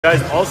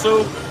Guys,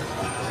 also,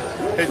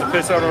 hate to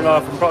piss everyone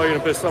off. I'm probably going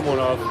to piss someone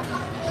off.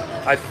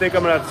 I think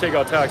I'm going to have to take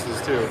out taxes,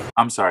 too.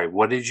 I'm sorry,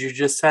 what did you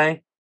just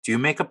say? Do you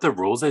make up the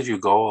rules as you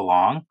go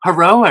along?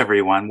 Hello,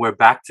 everyone. We're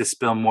back to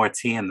spill more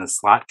tea in the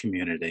slot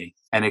community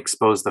and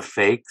expose the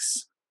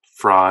fakes,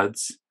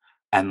 frauds,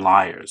 and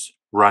liars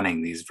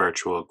running these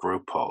virtual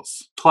group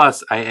polls.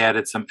 Plus, I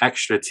added some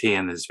extra tea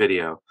in this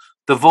video.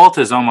 The vault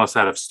is almost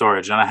out of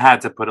storage, and I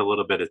had to put a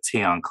little bit of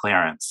tea on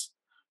clearance.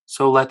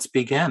 So let's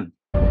begin.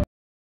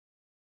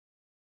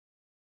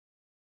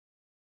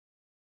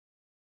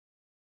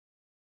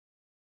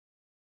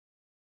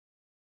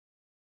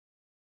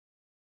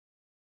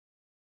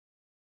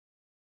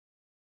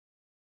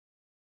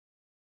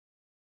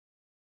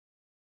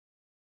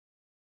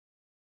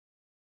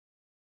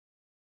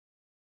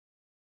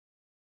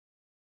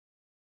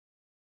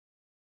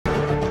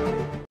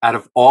 Out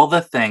of all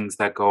the things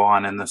that go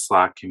on in the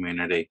Slack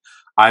community,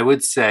 I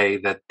would say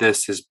that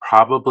this is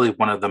probably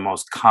one of the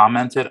most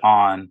commented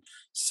on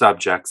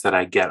subjects that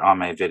I get on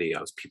my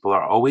videos. People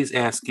are always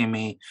asking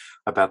me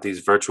about these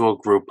virtual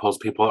group polls.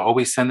 People are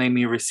always sending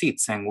me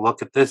receipts saying,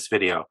 look at this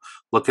video,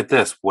 look at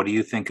this. What do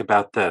you think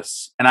about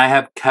this? And I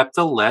have kept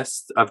a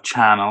list of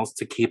channels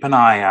to keep an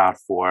eye out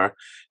for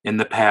in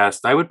the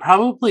past. I would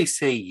probably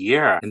say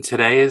year. And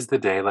today is the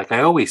day, like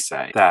I always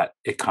say, that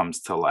it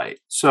comes to light.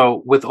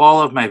 So with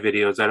all of my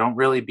videos, I don't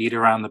really beat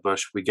around the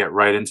bush. We get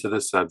right into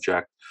the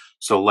subject.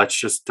 So let's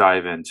just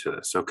dive into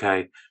this,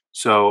 okay?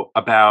 So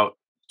about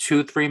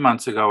 2-3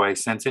 months ago, I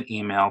sent an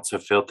email to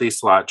Filthy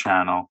Slot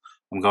Channel.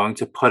 I'm going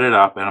to put it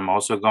up, and I'm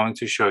also going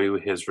to show you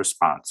his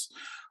response.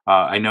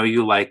 I know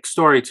you like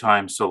story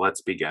time, so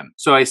let's begin.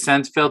 So I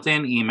sent Filthy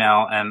an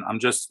email, and I'm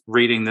just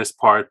reading this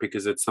part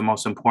because it's the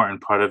most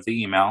important part of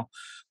the email.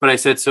 But I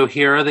said, so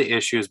here are the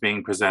issues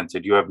being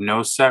presented. You have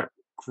no set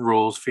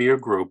rules for your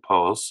group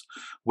polls.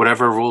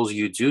 Whatever rules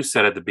you do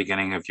set at the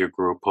beginning of your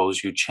group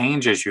polls, you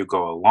change as you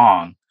go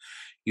along.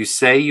 You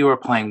say you are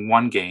playing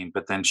one game,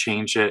 but then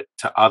change it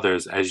to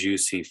others as you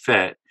see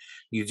fit.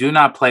 You do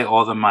not play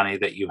all the money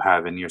that you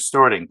have in your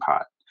starting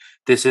pot.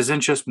 This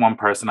isn't just one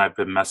person. I've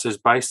been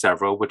messaged by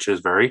several, which is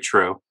very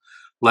true.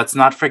 Let's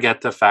not forget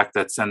the fact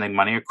that sending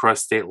money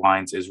across state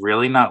lines is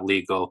really not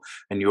legal,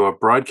 and you are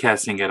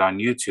broadcasting it on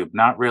YouTube.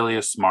 Not really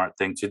a smart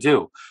thing to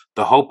do.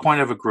 The whole point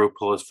of a group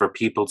poll is for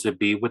people to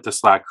be with the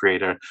slot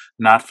creator,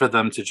 not for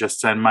them to just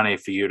send money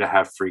for you to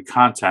have free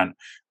content,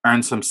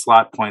 earn some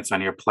slot points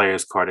on your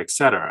player's card,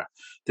 etc.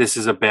 This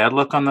is a bad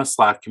look on the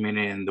slot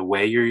community, and the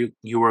way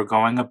you are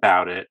going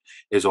about it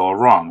is all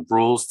wrong.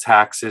 Rules,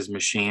 taxes,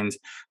 machines,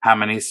 how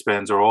many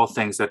spins are all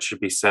things that should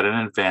be set in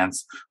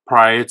advance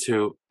prior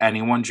to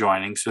anyone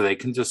joining so they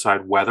can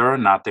decide whether or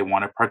not they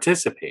want to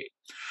participate.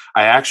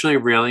 I actually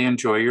really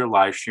enjoy your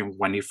live stream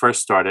when you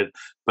first started,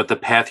 but the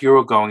path you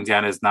are going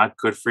down is not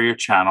good for your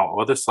channel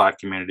or the slot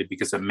community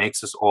because it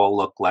makes us all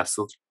look less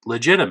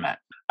legitimate.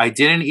 I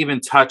didn't even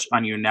touch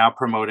on you now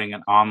promoting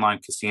an online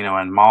casino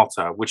in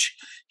Malta, which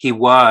he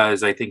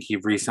was. I think he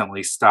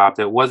recently stopped.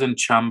 It wasn't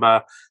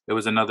Chumba. It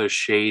was another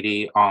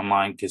shady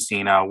online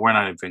casino. We're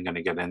not even going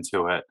to get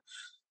into it.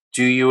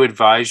 Do you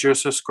advise your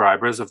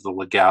subscribers of the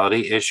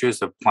legality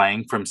issues of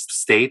playing from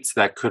states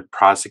that could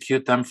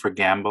prosecute them for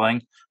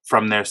gambling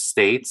from their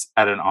states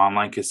at an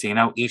online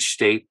casino? Each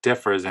state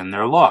differs in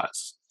their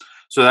laws.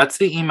 So that's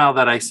the email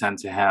that I sent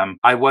to him.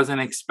 I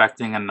wasn't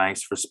expecting a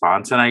nice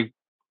response, and I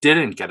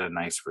didn't get a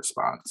nice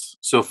response.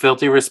 So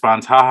Filthy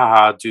responds, ha ha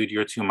ha, dude,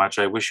 you're too much.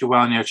 I wish you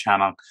well on your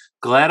channel.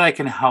 Glad I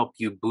can help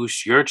you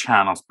boost your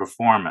channel's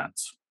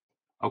performance.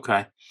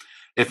 Okay.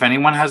 If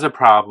anyone has a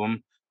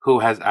problem who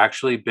has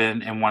actually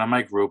been in one of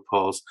my group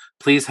polls,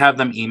 please have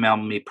them email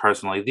me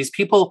personally. These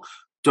people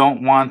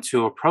don't want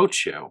to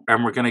approach you,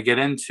 and we're going to get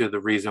into the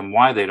reason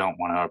why they don't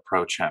want to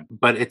approach him.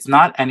 But it's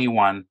not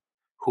anyone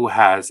who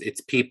has,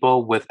 it's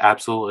people with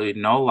absolutely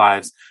no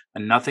lives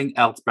and nothing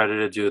else better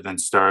to do than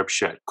stir up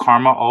shit.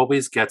 Karma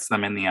always gets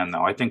them in the end,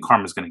 though. I think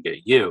karma's going to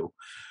get you.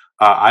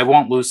 I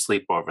won't lose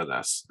sleep over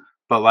this.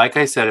 But like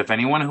I said, if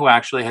anyone who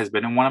actually has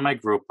been in one of my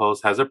group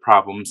polls has a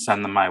problem,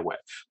 send them my way.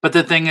 But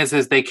the thing is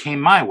they came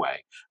my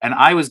way. And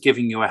I was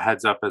giving you a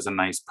heads up as a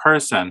nice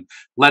person,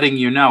 letting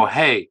you know,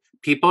 hey,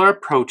 people are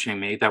approaching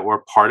me that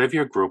were part of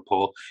your group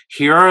poll.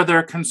 Here are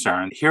their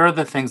concerns. Here are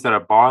the things that are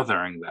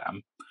bothering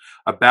them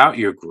about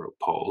your group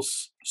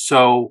polls.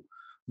 So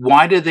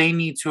why do they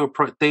need to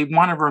approach? They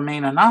want to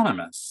remain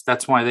anonymous.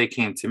 That's why they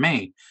came to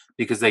me,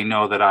 because they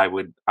know that I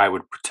would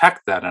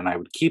protect that, and I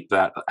would keep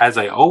that, as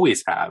I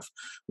always have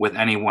with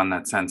anyone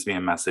that sends me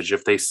a message.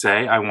 If they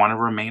say I want to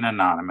remain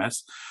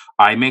anonymous,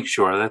 I make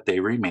sure that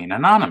they remain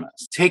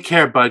anonymous. Take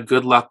care, bud.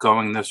 Good luck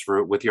going this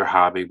route with your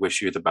hobby.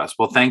 Wish you the best.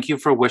 Well, thank you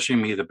for wishing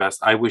me the best.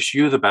 I wish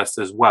you the best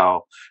as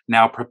well.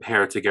 Now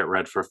prepare to get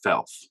red for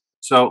filth.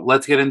 So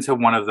let's get into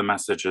one of the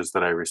messages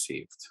that I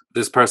received.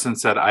 This person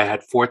said, I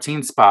had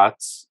 14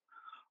 spots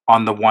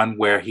on the one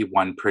where he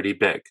won pretty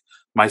big.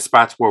 My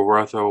spots were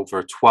worth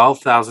over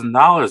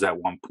 $12,000 at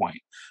one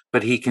point,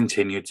 but he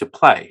continued to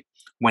play.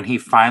 When he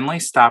finally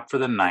stopped for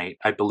the night,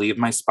 I believe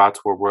my spots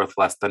were worth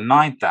less than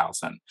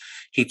 $9,000.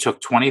 He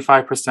took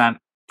 25%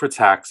 for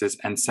taxes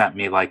and sent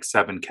me like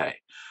 $7K.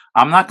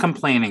 I'm not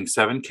complaining.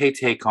 $7K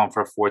take home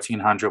for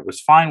 $1,400 was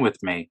fine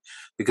with me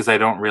because I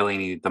don't really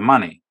need the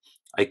money.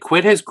 I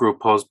quit his group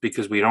polls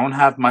because we don't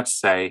have much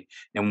say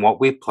in what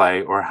we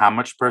play or how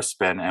much per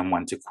spin and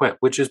when to quit,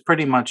 which is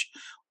pretty much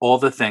all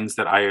the things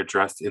that I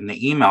addressed in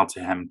the email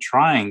to him,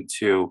 trying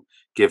to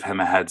give him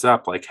a heads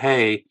up like,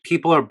 hey,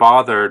 people are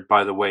bothered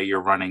by the way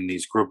you're running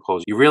these group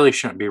polls. You really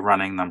shouldn't be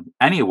running them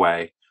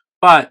anyway.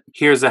 But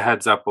here's a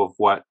heads up of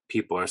what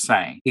people are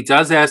saying. He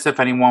does ask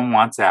if anyone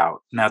wants out.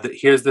 Now,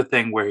 here's the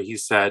thing where he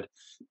said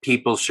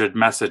people should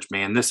message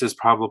me, and this is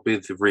probably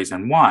the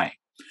reason why.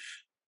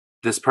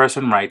 This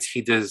person writes,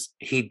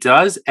 he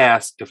does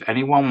ask if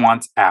anyone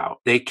wants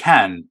out. They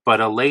can,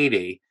 but a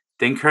lady,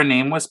 think her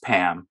name was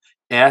Pam,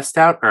 asked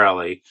out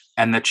early,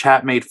 and the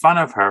chat made fun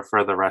of her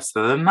for the rest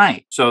of the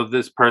night. So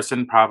this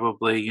person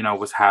probably,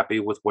 was happy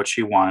with what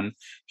she won.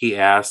 He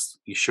asked,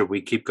 should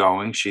we keep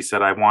going? She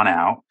said, I want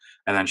out.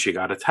 And then she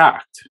got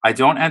attacked. I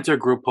don't enter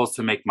group polls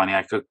to make money.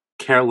 I could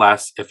care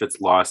less if it's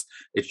lost.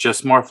 It's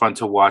just more fun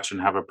to watch and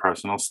have a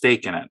personal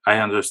stake in it. I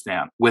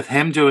understand. With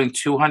him doing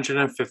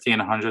 $250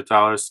 and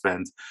 $100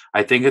 spins,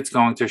 I think it's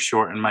going to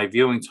shorten my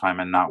viewing time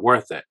and not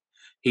worth it.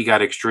 He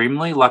got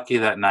extremely lucky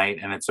that night,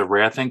 and it's a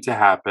rare thing to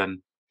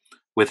happen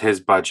with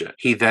his budget.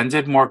 He then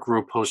did more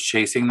group polls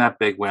chasing that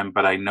big win,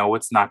 but I know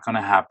it's not going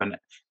to happen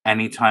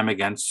anytime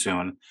again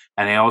soon.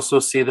 And I also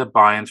see the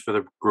buy-ins for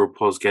the group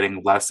polls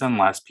getting less and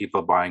less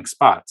people buying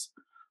spots.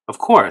 Of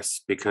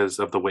course, because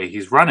of the way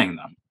he's running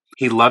them.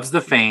 He loves the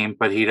fame,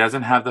 but he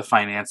doesn't have the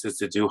finances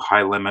to do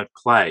high-limit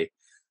play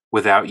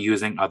without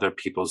using other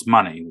people's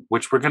money,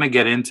 which we're going to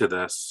get into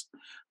this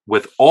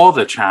with all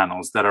the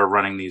channels that are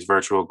running these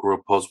virtual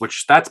group polls,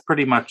 which that's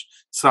pretty much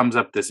sums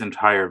up this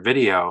entire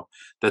video,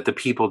 that the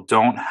people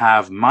don't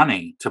have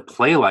money to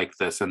play like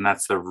this, and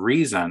that's the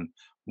reason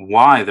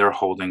why they're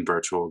holding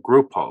virtual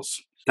group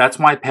polls. That's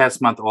why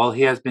past month all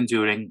he has been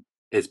doing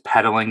is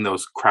peddling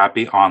those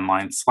crappy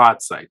online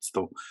slot sites,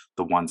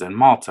 the ones in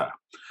Malta.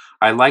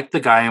 I like the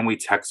guy and we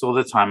text all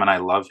the time and I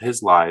love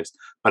his lives,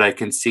 but I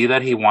can see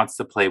that he wants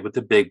to play with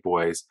the big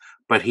boys,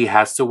 but he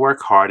has to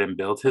work hard and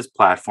build his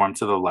platform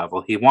to the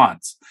level he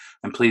wants.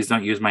 And please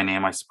don't use my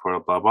name, I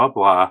support blah, blah,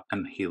 blah.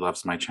 And he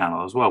loves my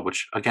channel as well,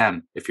 which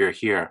again, if you're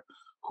here,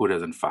 who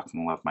doesn't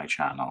fucking love my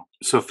channel?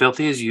 So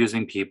Filthy is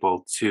using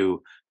people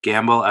to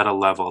gamble at a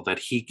level that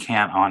he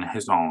can't on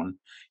his own.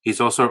 He's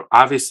also,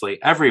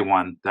 obviously,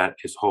 everyone that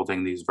is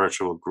holding these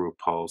virtual group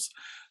polls,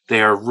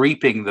 they are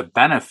reaping the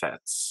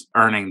benefits,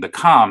 earning the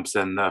comps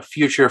and the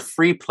future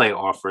free play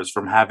offers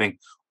from having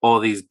all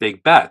these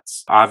big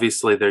bets.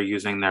 Obviously, they're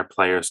using their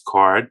player's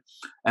card.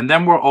 And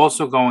then we're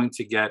also going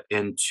to get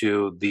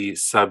into the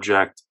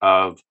subject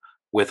of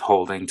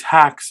withholding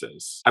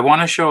taxes. I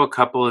want to show a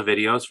couple of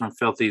videos from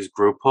Filthy's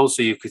group polls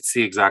so you could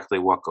see exactly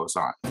what goes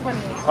on.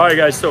 All right,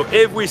 guys, so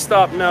if we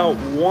stop now,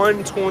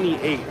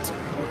 128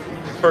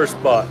 per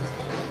spot.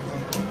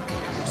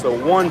 So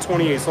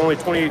 128, it's only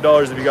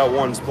 $28 if you got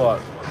one spot.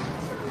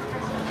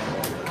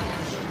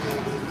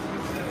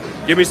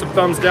 Give me some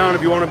thumbs down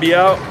if you want to be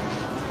out.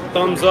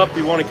 Thumbs up if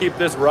you want to keep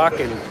this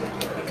rocking.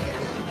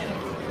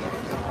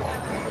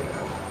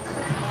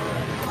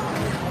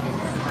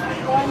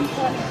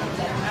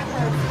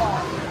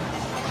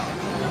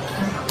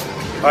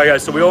 All right,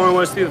 guys, so we only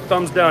want to see the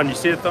thumbs down. You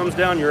see the thumbs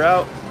down, you're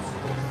out.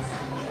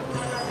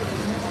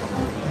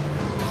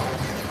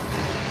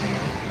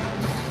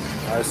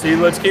 I see,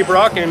 let's keep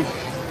rocking.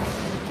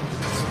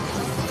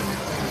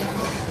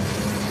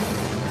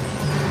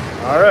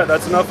 All right,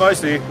 that's enough I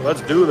see.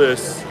 Let's do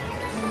this.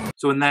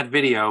 So in that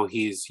video,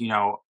 he's,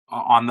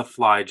 on the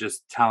fly,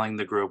 just telling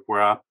the group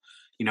we're up,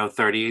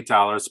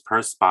 $38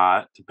 per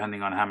spot,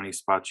 depending on how many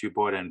spots you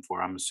bought in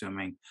for. I'm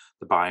assuming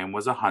the buy-in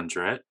was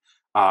 100.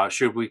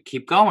 Should we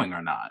keep going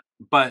or not?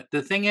 But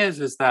the thing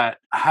is that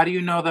how do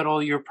you know that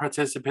all your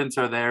participants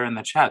are there in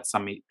the chat?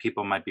 Some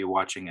people might be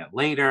watching it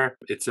later.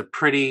 It's a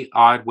pretty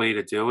odd way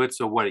to do it.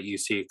 So what, you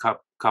see a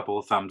couple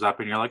of thumbs up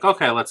and you're like,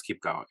 okay, let's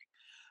keep going.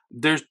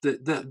 There's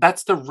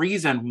that's the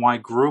reason why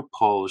group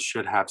polls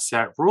should have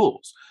set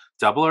rules.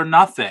 Double or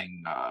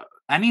nothing,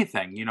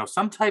 anything,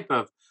 some type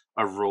of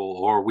a rule,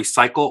 or we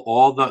cycle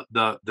all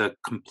the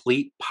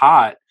complete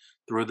pot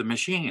through the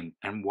machine.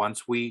 And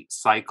once we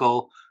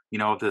cycle,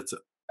 if it's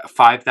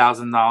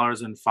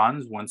 $5,000 in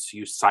funds, once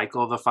you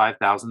cycle the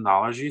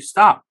 $5,000, you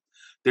stop.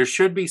 There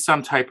should be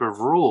some type of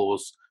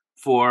rules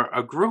for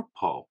a group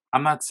poll.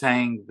 I'm not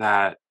saying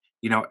that,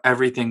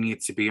 everything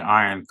needs to be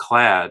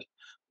ironclad,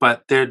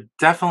 but there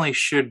definitely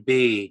should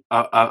be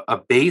a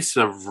base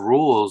of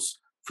rules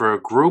for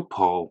a group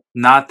poll,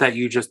 not that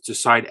you just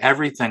decide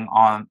everything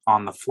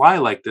on the fly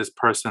like this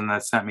person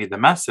that sent me the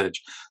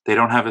message. They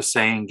don't have a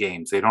say in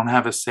games. They don't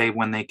have a say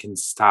when they can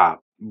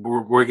stop.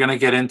 We're going to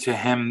get into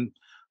him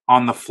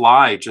on the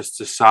fly just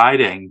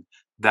deciding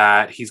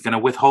that he's going to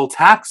withhold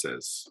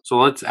taxes. So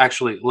let's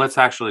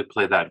actually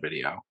play that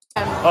video.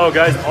 Oh,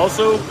 guys,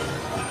 also,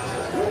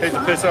 hate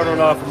to piss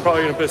everyone off. I'm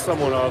probably going to piss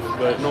someone off,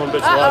 but no one bitched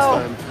the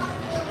last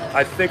time.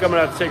 I think I'm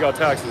going to have to take out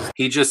taxes.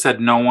 He just said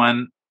no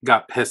one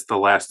got pissed the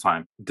last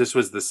time. This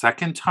was the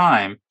second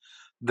time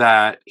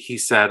that he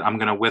said, I'm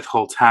going to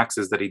withhold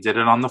taxes, that he did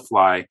it on the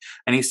fly.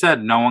 And he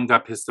said no one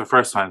got pissed the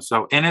first time.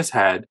 So in his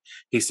head,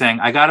 he's saying,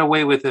 I got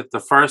away with it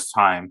the first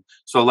time,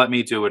 so let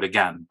me do it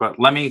again. But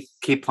let me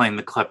keep playing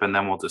the clip and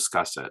then we'll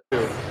discuss it.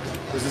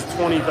 This is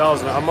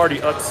 $20,000. I'm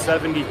already up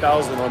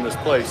 $70,000 on this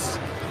place.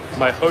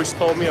 My host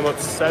told me I'm up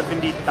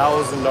 $70,000,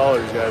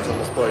 guys, on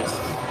this place.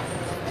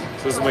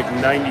 So this is like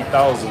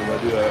 $90,000 if I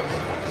do that.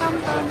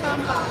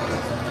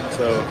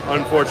 So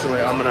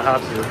unfortunately, I'm gonna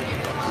have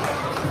to.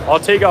 I'll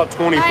take out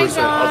 20%.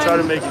 I'll try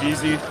to make it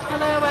easy.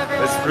 Hello,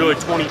 everyone. It's really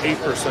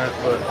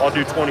 28%, but I'll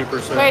do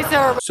 20%. Wait,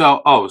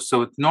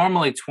 So it's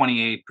normally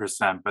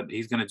 28%, but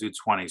he's going to do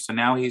 20. So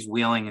now he's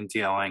wheeling and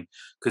dealing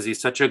because he's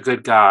such a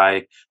good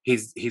guy.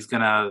 He's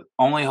going to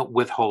only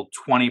withhold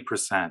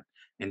 20%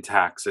 in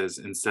taxes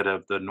instead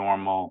of the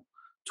normal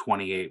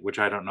 28, which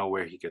I don't know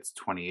where he gets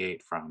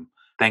 28 from.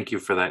 Thank you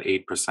for that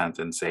 8%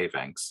 in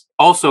savings.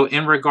 Also,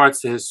 in regards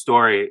to his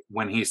story,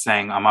 when he's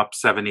saying I'm up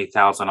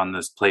 70,000 on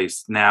this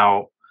place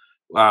now,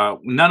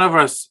 none of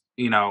us,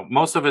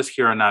 most of us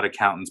here are not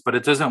accountants, but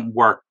it doesn't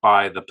work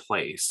by the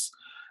place.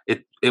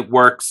 It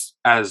works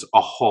as a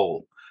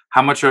whole.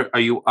 How much are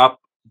you up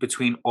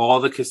between all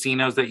the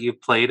casinos that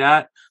you've played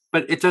at?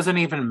 But it doesn't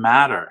even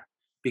matter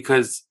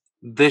because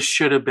this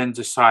should have been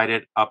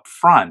decided up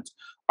front.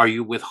 Are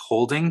you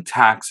withholding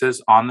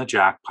taxes on the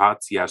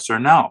jackpots, yes or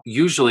no?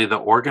 Usually the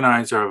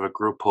organizer of a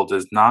group pull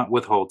does not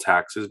withhold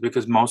taxes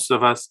because most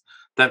of us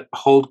that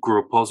hold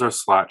group pulls are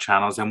slot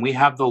channels and we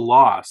have the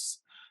loss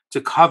to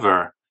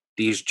cover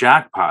these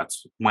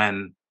jackpots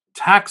when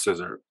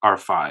taxes are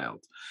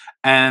filed.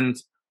 And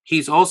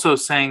he's also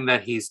saying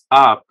that he's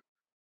up,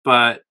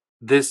 but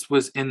this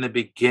was in the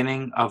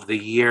beginning of the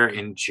year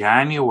in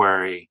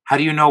January. How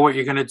do you know what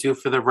you're going to do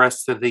for the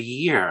rest of the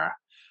year?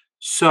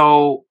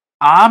 So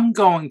I'm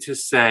going to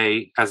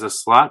say, as a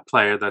slot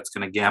player that's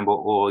going to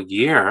gamble all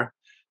year,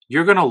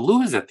 you're going to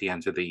lose at the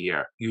end of the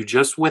year. You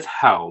just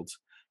withheld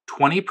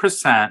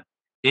 20%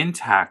 in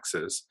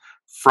taxes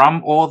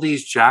from all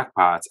these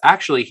jackpots.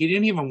 Actually, he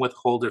didn't even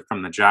withhold it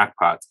from the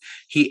jackpots.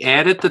 He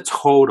added the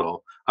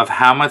total of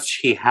how much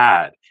he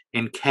had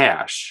in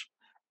cash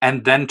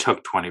and then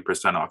took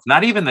 20% off.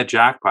 Not even the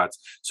jackpots.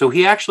 So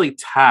he actually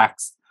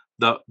taxed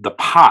the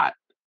pot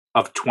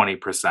of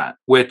 20%,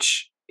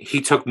 which he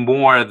took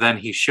more than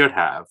he should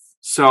have.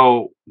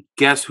 So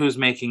guess who's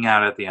making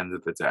out at the end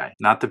of the day?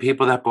 Not the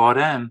people that bought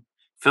in.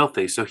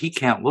 Filthy. So he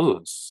can't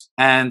lose.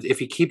 And if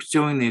he keeps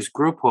doing these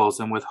group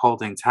pulls and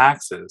withholding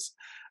taxes,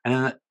 and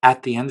then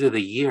at the end of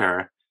the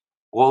year,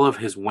 all of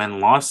his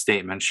win-loss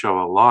statements show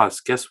a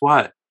loss, guess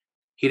what?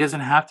 He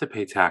doesn't have to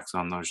pay tax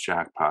on those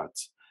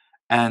jackpots.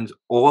 And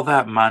all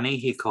that money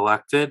he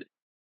collected,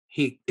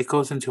 it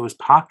goes into his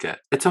pocket.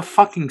 It's a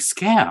fucking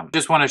scam.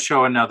 Just want to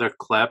show another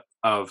clip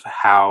of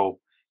how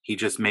he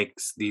just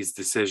makes these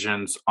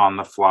decisions on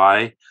the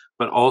fly.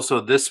 But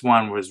also this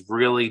one was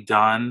really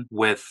done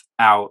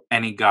without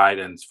any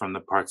guidance from the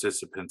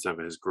participants of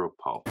his group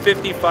poll.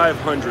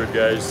 5,500,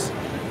 guys.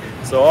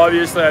 So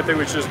obviously I think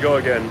we should just go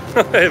again.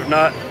 If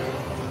not,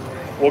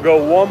 we'll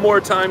go one more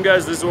time,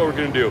 guys. This is what we're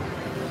gonna do.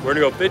 We're gonna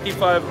go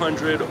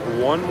 5,500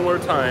 one more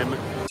time.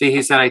 See,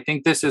 he said, I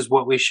think this is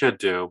what we should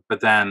do,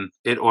 but then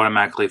it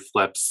automatically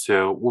flips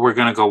to, we're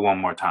gonna go one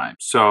more time.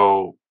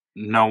 So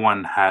no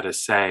one had a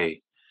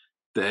say.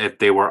 If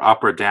they were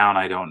up or down,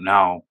 I don't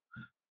know.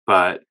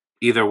 But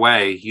either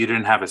way, you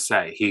didn't have a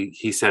say.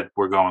 He said,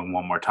 we're going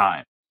one more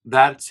time.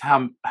 That's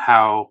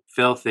how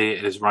Filthy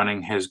is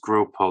running his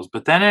group polls.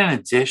 But then in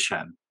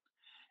addition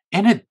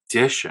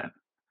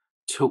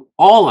to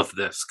all of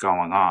this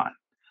going on,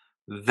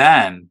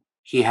 then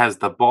he has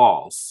the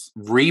balls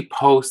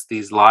repost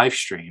these live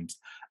streams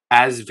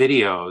as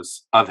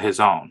videos of his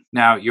own.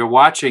 Now, you're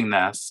watching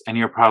this and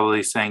you're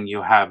probably saying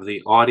you have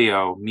the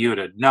audio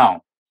muted. No,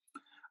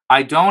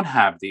 I don't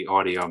have the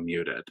audio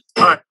muted.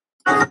 All right.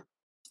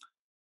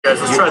 Guys,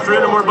 let's try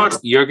 300 more bucks.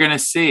 You're going to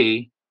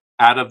see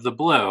out of the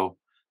blue,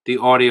 the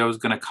audio is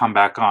going to come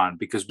back on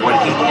because what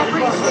he...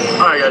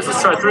 All right, guys,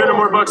 let's try 300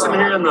 more bucks in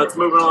here and let's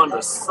move on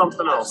to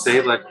something else.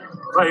 See, like,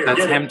 right here,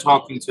 that's him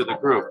talking to the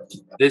group.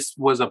 This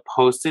was a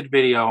posted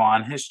video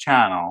on his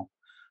channel,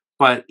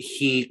 but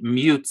he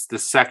mutes the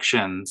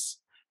sections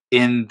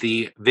in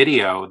the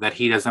video that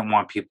he doesn't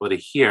want people to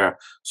hear.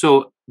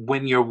 So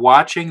when you're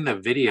watching the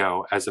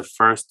video as a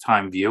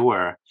first-time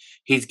viewer,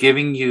 he's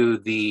giving you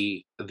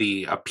the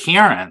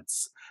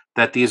appearance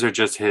that these are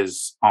just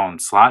his own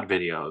slot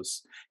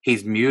videos.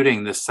 He's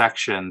muting the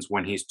sections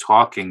when he's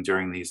talking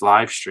during these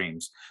live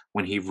streams,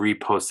 when he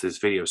reposts his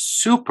videos.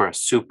 Super,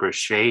 super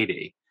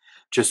shady.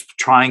 Just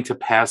trying to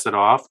pass it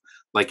off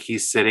like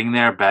he's sitting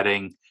there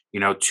betting,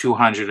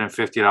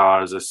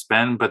 $250 a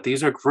spin, but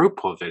these are group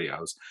pull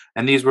videos.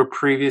 And these were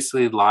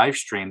previously live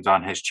streamed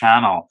on his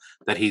channel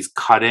that he's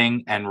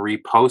cutting and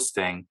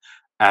reposting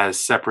as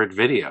separate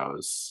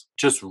videos.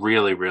 Just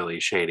really, really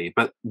shady.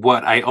 But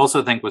what I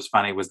also think was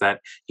funny was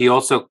that he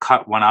also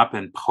cut one up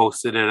and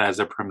posted it as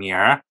a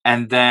premiere.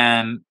 And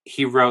then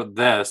he wrote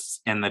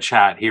this in the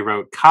chat. He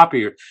wrote,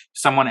 copy.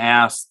 Someone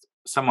asked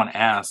someone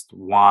asked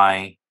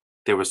why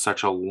there was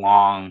such a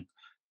long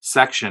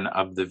section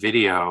of the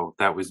video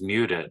that was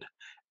muted.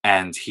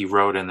 And he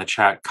wrote in the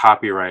chat,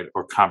 copyright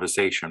or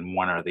conversation,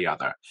 one or the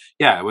other.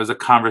 Yeah, it was a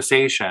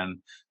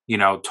conversation, you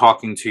know,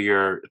 talking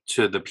to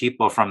the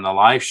people from the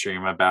live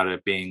stream about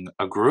it being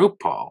a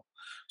group poll.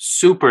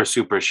 Super,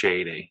 super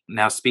shady.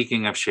 Now,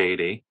 speaking of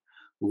shady,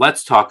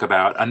 let's talk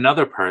about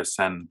another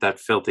person that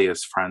Filthy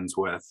is friends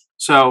with.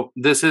 So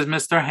this is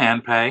Mr.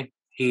 Handpay.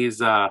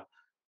 He's a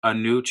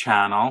new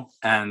channel,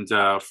 and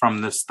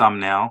from this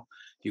thumbnail,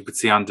 you could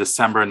see on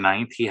December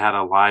 9th, he had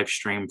a live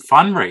stream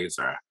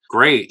fundraiser.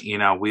 Great. You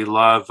know, we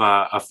love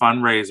a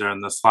fundraiser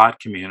in the slot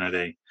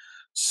community.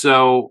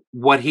 So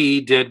what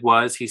he did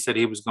was he said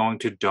he was going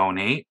to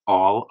donate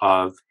all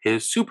of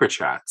his super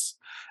chats,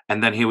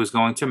 and then he was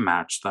going to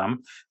match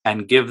them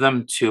and give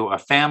them to a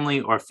family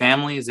or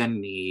families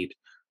in need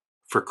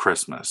for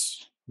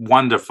Christmas.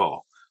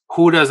 Wonderful.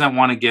 Who doesn't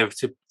want to give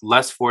to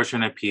less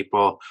fortunate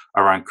people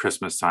around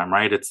Christmas time,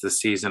 right? It's the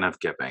season of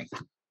giving.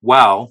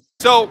 Well,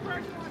 so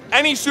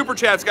any super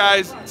chats,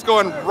 guys, it's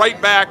going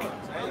right back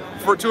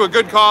to a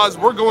good cause.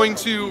 We're going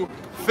to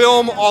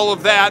film all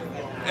of that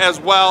as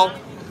well,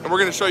 and we're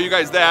going to show you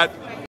guys that.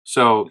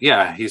 So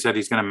yeah, he said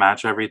he's going to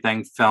match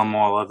everything, film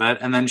all of it,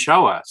 and then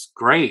show us.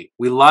 Great.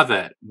 We love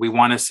it. We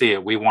want to see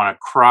it. We want to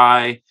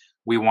cry.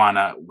 We want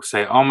to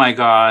say, oh my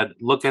God,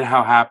 look at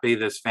how happy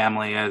this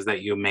family is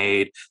that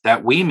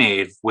we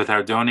made with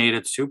our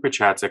donated super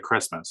chats at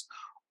Christmas.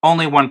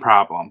 Only one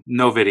problem,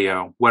 no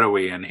video. What are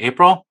we in,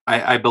 April?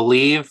 I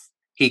believe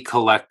he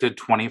collected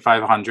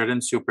 2,500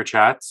 in super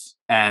chats.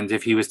 And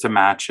if he was to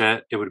match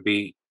it, it would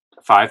be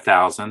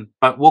 5,000,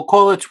 but we'll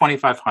call it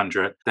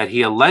 2,500 that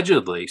he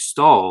allegedly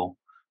stole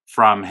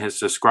from his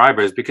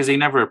subscribers because he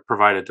never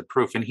provided the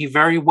proof. And he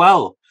very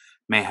well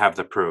may have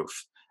the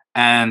proof.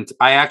 And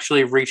I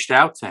actually reached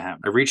out to him.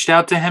 I reached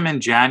out to him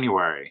in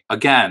January,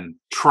 again,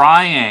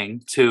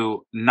 trying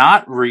to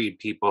not read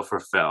people for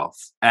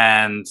filth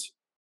and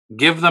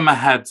give them a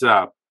heads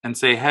up and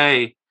say,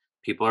 hey,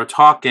 people are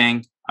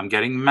talking. I'm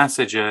getting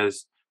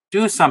messages.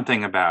 Do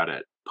something about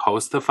it.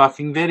 Post the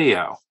fucking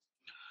video.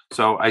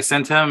 So I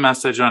sent him a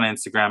message on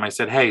Instagram. I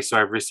said, hey, so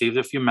I've received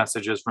a few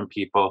messages from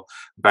people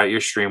about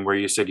your stream where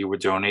you said you were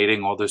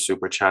donating all the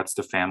super chats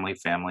to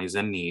families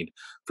in need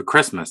for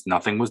Christmas.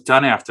 Nothing was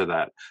done after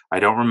that. I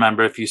don't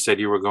remember if you said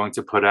you were going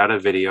to put out a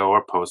video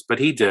or post, but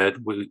he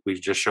did. We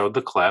just showed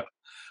the clip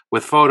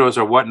with photos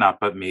or whatnot,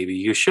 but maybe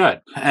you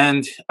should.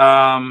 And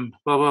blah,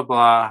 blah,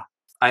 blah.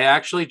 I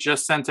actually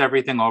just sent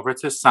everything over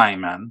to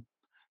Simon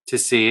to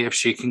see if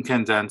she can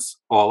condense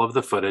all of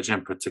the footage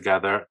and put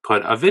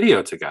a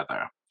video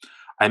together.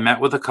 I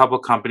met with a couple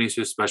companies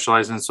who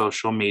specialize in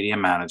social media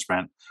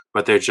management,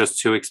 but they're just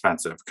too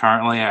expensive.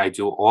 Currently, I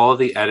do all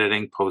the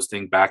editing,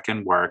 posting,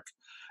 back-end work,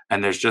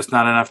 and there's just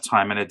not enough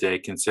time in a day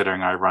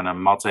considering I run a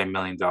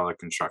multi-million-dollar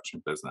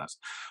construction business.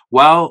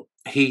 Well,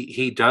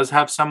 he does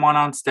have someone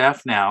on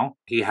staff now.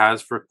 He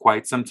has for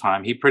quite some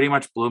time. He pretty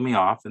much blew me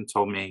off and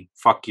told me,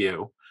 fuck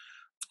you.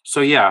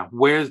 So yeah,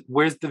 where's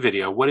the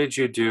video? What did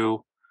you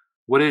do?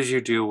 What did you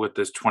do with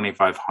this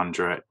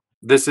 2,500?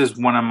 This is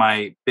one of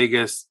my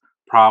biggest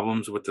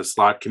problems with the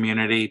slot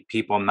community,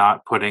 people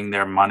not putting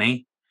their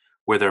money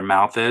where their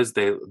mouth is.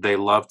 They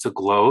love to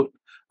gloat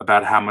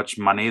about how much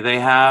money they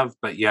have,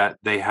 but yet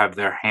they have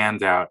their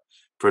hand out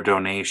for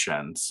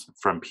donations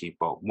from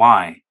people.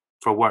 Why?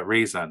 For what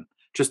reason?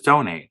 Just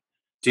donate.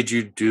 Did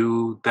you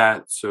do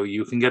that so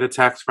you can get a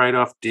tax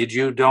write-off? Did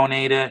you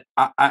donate it?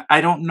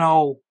 I don't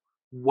know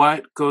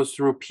what goes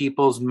through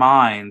people's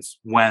minds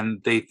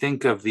when they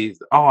think of these,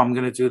 oh, I'm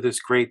going to do this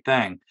great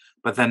thing,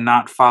 but then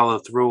not follow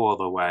through all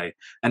the way.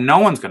 And no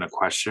one's going to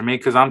question me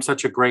because I'm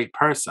such a great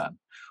person.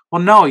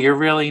 Well, no, you're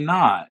really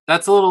not.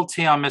 That's a little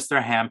tea on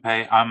Mr.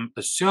 Handpay. I'm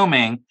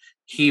assuming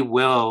he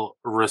will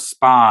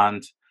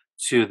respond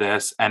to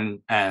this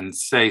and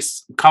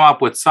come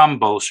up with some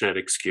bullshit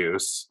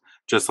excuse,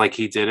 just like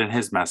he did in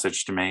his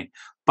message to me.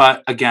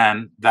 But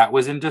again, that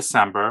was in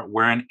December.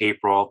 We're in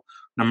April.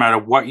 No matter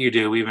what you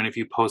do, even if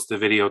you post the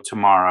video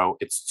tomorrow,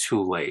 it's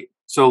too late.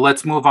 So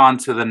let's move on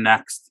to the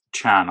next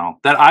channel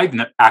that I've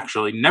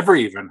actually never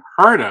even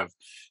heard of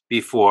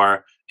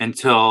before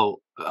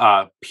until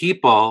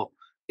people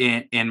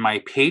in my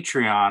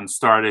Patreon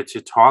started to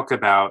talk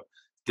about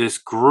this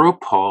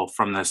group poll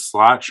from this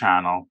slot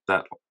channel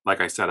that, like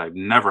I said, I've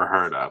never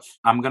heard of.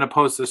 I'm going to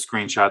post a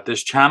screenshot.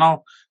 This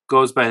channel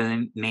goes by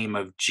the name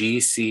of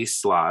GC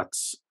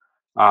Slots.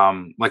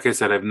 Like I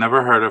said, I've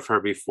never heard of her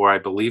before. I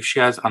believe she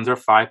has under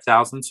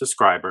 5,000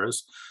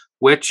 subscribers,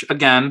 which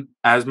again,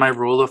 as my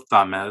rule of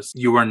thumb is,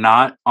 you are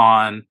not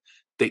on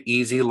the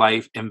Easy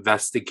Life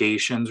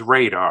Investigations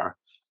radar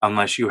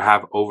unless you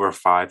have over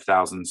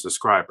 5,000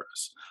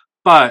 subscribers.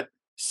 But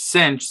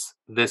since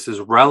this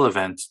is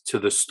relevant to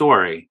the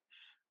story,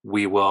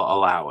 we will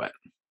allow it.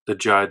 The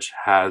judge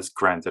has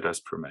granted us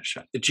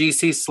permission. The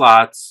GC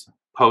Slots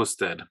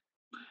posted,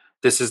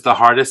 "This is the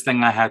hardest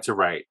thing I had to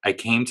write. I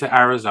came to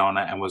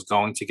Arizona and was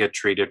going to get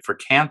treated for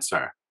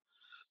cancer."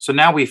 So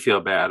now we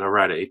feel bad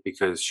already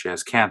because she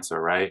has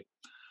cancer, right?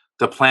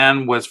 The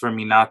plan was for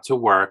me not to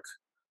work,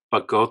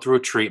 but go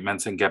through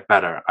treatments and get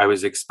better. I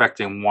was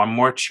expecting one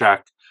more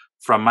check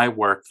from my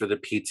work for the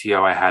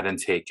PTO I hadn't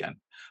taken.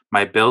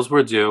 My bills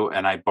were due,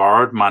 and I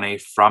borrowed money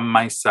from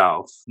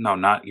myself. No,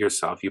 not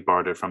yourself. You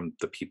borrowed it from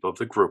the people of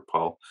the group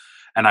poll,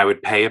 and I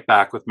would pay it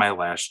back with my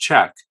last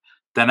check.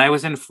 Then I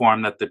was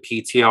informed that the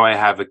PTO I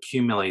have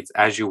accumulates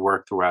as you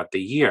work throughout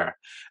the year,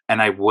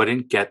 and I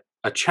wouldn't get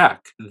a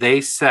check.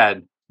 They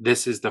said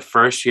this is the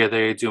first year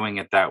they're doing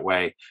it that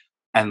way,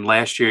 and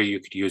last year you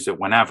could use it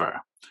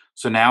whenever.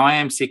 So now I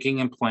am seeking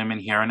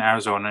employment here in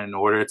Arizona in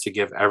order to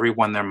give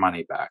everyone their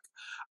money back.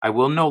 I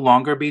will no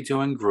longer be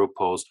doing group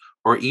polls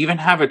or even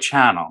have a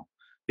channel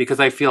because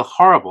I feel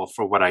horrible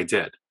for what I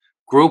did.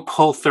 Group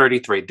poll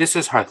 33. This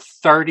is her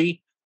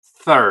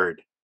 33rd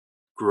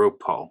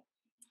group poll.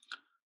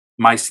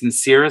 My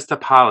sincerest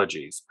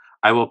apologies.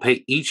 I will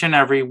pay each and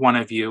every one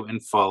of you in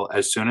full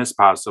as soon as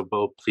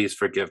possible. Please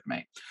forgive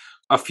me.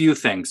 A few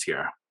things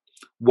here.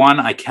 One,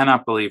 I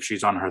cannot believe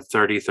she's on her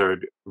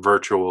 33rd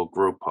virtual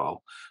group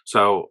poll.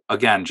 So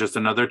again, just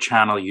another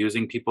channel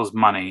using people's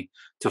money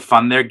to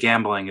fund their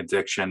gambling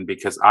addiction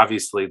because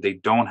obviously they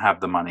don't have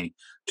the money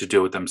to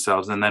do it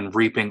themselves, and then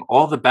reaping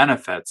all the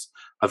benefits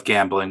of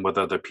gambling with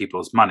other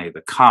people's money,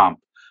 the comp,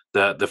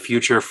 the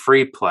future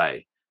free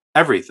play,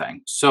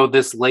 everything. So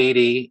this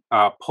lady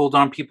pulled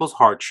on people's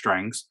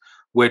heartstrings,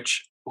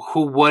 which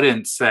who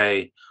wouldn't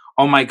say,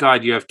 oh my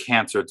God, you have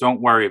cancer. Don't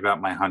worry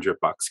about my $100.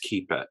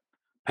 Keep it.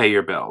 Pay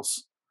your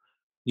bills.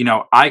 You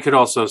know, I could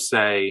also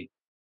say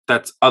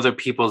that's other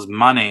people's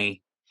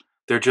money.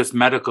 They're just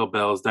medical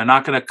bills. They're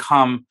not going to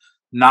come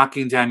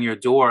knocking down your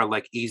door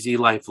like easy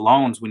life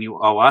loans when you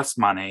owe us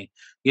money.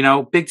 You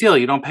know, big deal.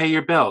 You don't pay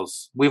your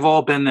bills. We've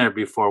all been there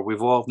before.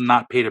 We've all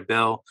not paid a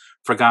bill,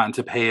 forgotten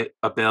to pay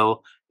a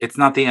bill. It's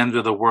not the end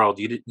of the world.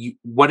 You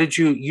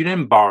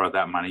didn't borrow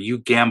that money. You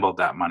gambled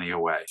that money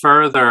away.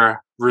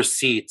 Further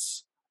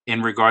receipts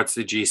in regards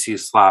to GC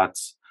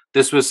slots.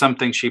 This was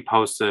something she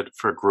posted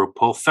for group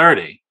poll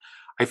 30.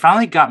 I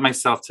finally got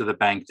myself to the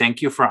bank.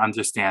 Thank you for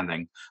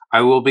understanding.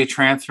 I will be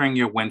transferring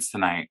your wins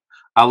tonight.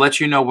 I'll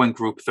let you know when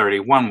group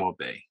 31 will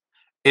be.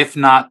 If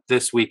not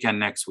this weekend,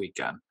 next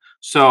weekend.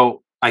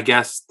 So I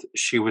guess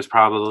she was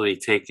probably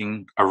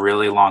taking a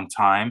really long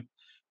time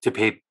to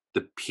pay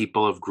the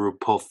people of group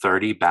poll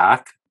 30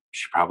 back.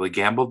 She probably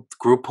gambled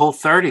group poll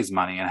 30's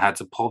money and had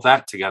to pull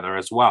that together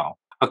as well.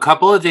 A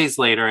couple of days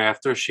later,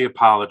 after she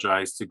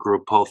apologized to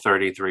group poll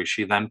 33,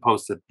 she then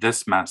posted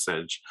this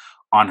message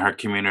on her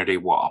community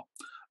wall.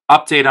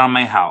 Update on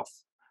my health.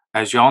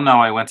 As y'all know,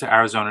 I went to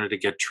Arizona to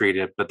get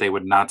treated, but they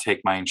would not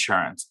take my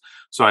insurance.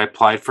 So I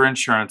applied for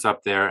insurance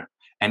up there,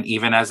 and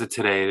even as of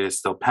today, it is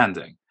still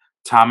pending.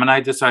 Tom and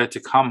I decided to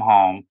come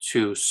home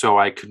too so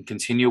I could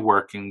continue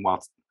working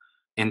while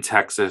in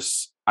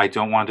Texas.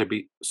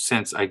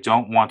 Since I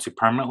don't want to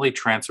permanently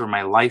transfer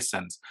my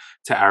license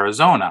to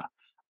Arizona.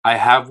 I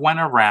have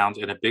went around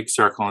in a big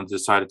circle and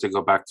decided to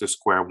go back to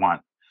square one.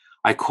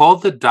 I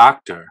called the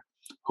doctor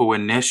who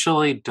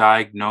initially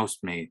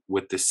diagnosed me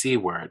with the C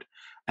word,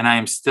 and I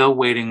am still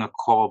waiting a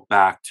call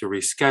back to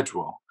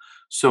reschedule.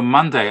 So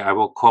Monday I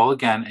will call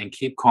again and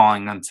keep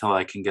calling until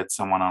I can get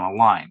someone on a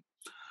line.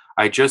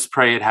 I just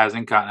pray it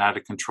hasn't gotten out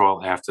of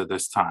control after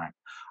this time.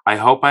 I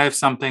hope I have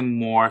something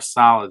more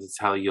solid to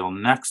tell you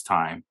next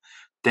time.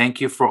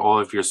 Thank you for all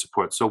of your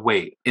support. So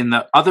wait, in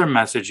the other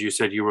message, you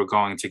said you were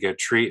going to get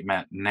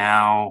treatment.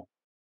 Now,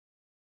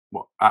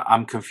 well,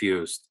 I'm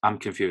confused.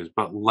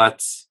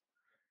 But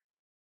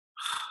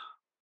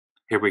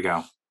here we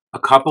go. A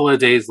couple of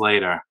days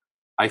later,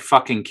 I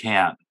fucking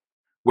can't.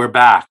 We're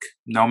back.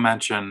 No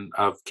mention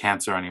of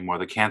cancer anymore.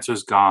 The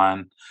cancer's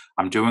gone.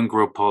 I'm doing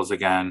group polls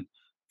again.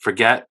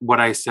 Forget what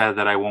I said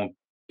that I won't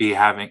be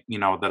having,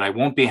 that I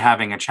won't be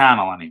having a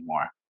channel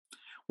anymore.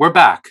 We're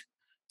back.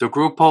 The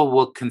group poll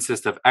will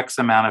consist of X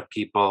amount of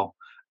people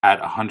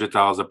at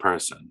 $100 a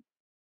person.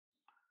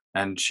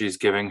 And she's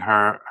giving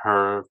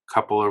her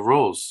couple of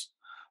rules.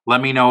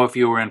 Let me know if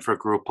you were in for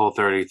group poll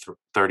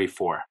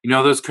 34. You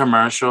know those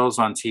commercials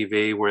on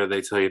TV where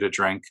they tell you to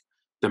drink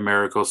the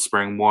miracle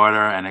spring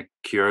water and it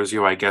cures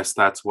you? I guess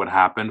that's what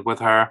happened with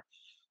her.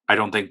 I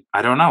don't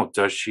know.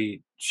 Does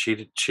she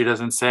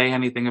doesn't say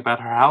anything about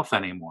her health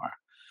anymore.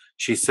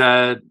 She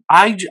said,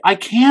 I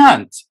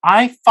can't.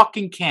 I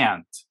fucking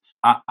can't.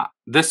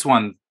 This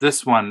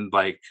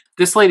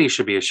lady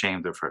should be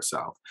ashamed of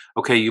herself.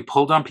 Okay, you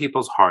pulled on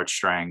people's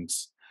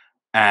heartstrings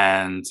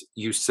and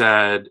you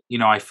said,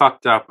 I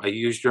fucked up. I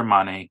used your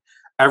money.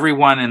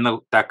 Everyone in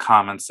that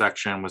comment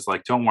section was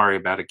like, don't worry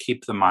about it.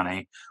 Keep the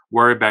money.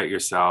 Worry about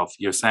yourself.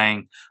 You're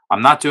saying,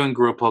 I'm not doing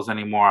group polls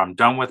anymore. I'm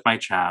done with my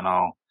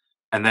channel.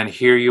 And then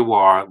here you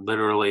are,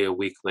 literally a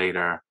week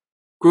later.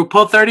 Group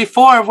poll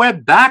 34. We're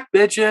back,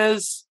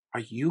 bitches. Are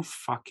you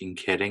fucking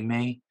kidding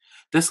me?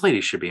 This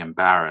lady should be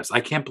embarrassed.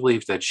 I can't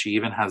believe that she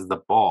even has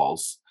the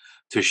balls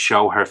to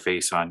show her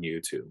face on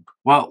YouTube.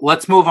 Well,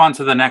 let's move on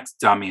to the next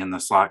dummy in the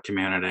slot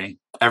community.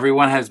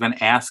 Everyone has been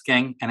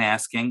asking and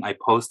asking. I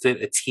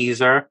posted a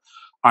teaser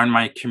on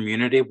my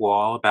community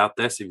wall about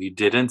this. If you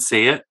didn't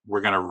see it,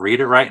 we're going to read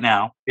it right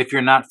now. If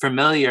you're not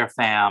familiar,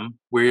 fam,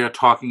 we are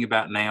talking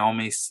about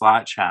Naomi's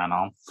slot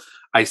channel.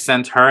 I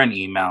sent her an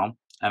email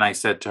and I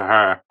said to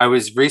her, I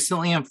was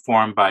recently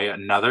informed by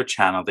another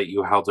channel that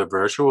you held a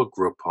virtual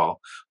group poll,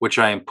 which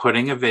I am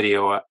putting a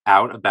video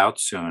out about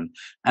soon,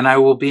 and I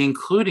will be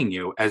including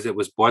you as it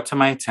was brought to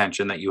my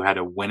attention that you had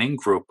a winning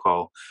group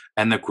poll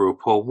and the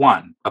group poll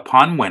won.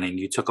 Upon winning,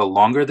 you took a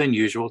longer than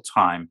usual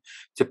time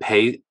to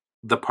pay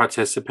the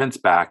participants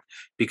back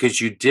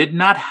because you did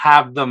not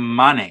have the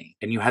money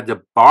and you had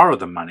to borrow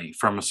the money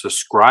from a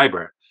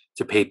subscriber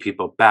to pay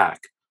people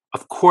back.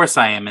 Of course,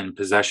 I am in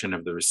possession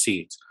of the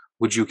receipts.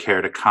 Would you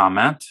care to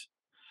comment?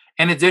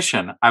 In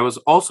addition, I was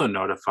also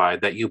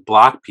notified that you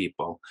block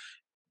people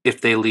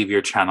if they leave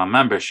your channel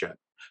membership.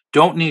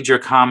 Don't need your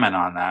comment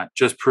on that,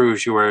 just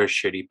proves you are a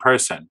shitty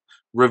person.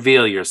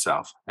 Reveal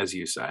yourself, as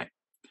you say.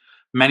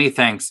 Many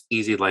thanks,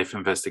 Easy Life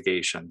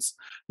Investigations.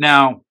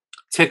 Now,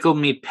 tickled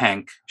me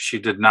pink, she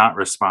did not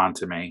respond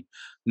to me.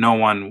 No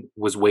one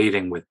was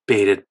waiting with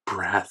bated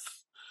breath,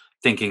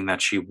 thinking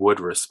that she would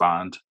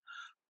respond.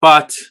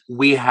 But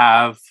we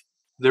have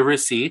the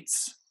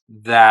receipts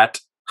that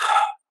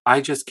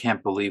I just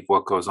can't believe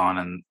what goes on,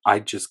 and I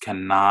just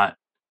cannot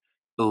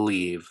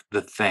believe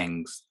the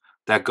things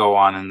that go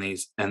on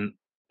in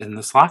in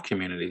the slot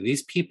community.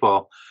 These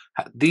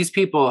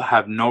people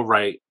have no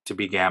right to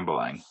be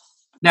gambling.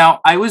 Now,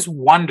 I was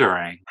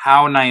wondering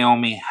how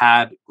Naomi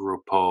had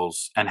group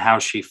polls and how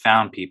she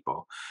found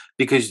people,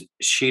 because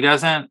she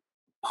doesn't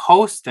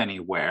post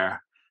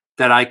anywhere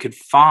that I could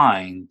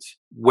find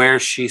where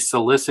she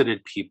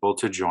solicited people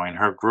to join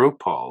her group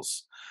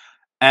polls.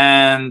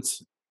 And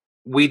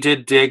we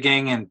did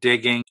digging and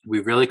digging. We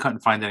really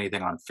couldn't find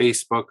anything on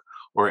Facebook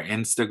or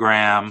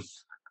Instagram.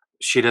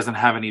 She doesn't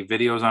have any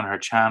videos on her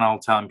channel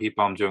telling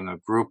people I'm doing a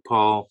group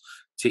poll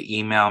to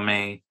email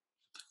me.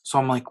 So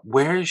I'm like,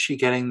 where is she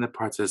getting the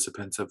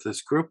participants of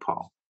this group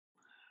poll?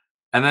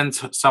 And then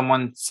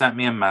someone sent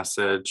me a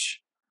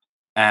message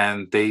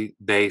and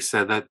they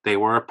said that they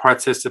were a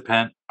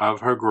participant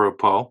of her group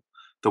poll,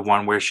 the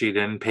one where she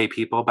didn't pay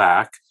people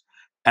back.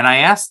 And I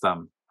asked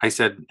them, I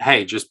said,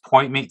 hey, just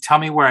point me, tell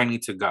me where I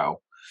need to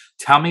go.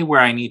 Tell me where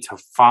I need to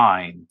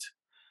find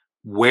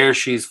where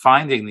she's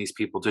finding these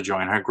people to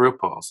join her group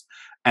polls.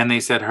 And they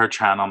said her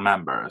channel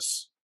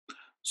members.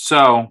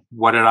 So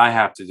what did I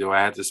have to do?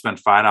 I had to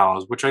spend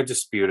 $5, which I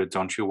disputed,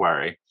 don't you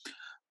worry.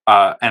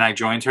 And I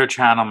joined her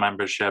channel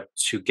membership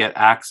to get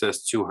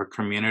access to her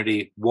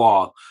community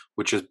wall,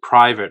 which is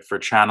private for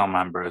channel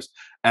members.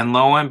 And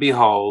lo and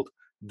behold,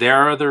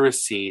 there are the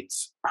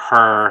receipts,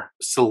 her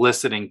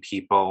soliciting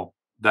people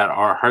that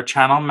are her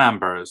channel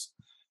members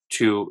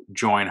to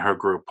join her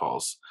group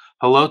polls.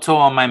 Hello to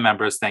all my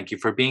members. Thank you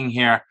for being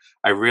here.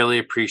 I really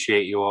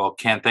appreciate you all.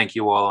 Can't thank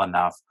you all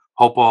enough.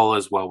 Hope all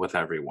is well with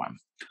everyone.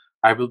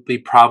 I will be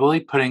probably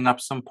putting up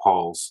some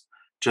polls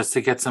just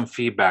to get some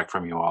feedback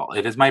from you all.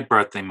 It is my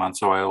birthday month,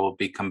 so I will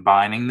be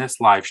combining this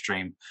live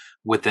stream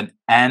with an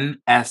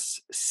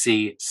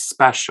NSC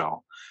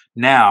special.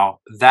 Now,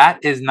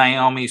 that is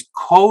Naomi's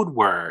code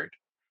word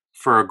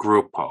for a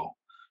group poll.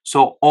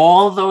 So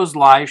all those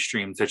live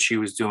streams that she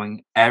was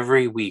doing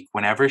every week,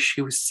 whenever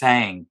she was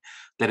saying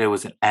that it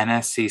was an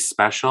NSC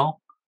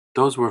special,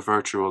 those were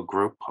virtual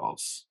group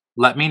polls.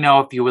 Let me know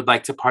if you would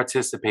like to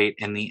participate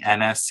in the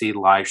NSC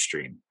live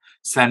stream.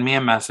 Send me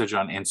a message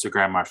on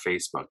Instagram or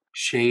Facebook.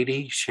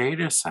 Shady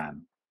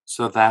Shaderson.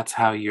 So that's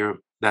how you're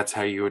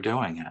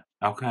doing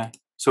it. Okay.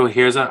 So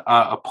here's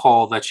a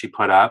poll that she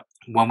put up.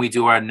 When we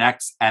do our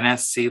next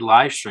NSC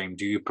live stream,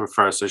 do you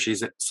prefer? So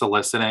she's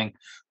soliciting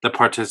the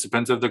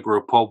participants of the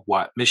group poll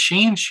what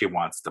machine she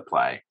wants to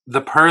play.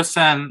 The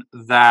person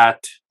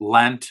that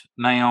lent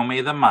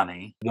Naomi the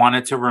money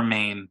wanted to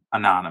remain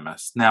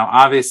anonymous. Now,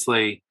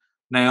 obviously,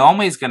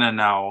 Naomi's going to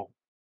know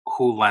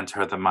who lent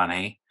her the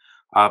money.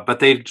 But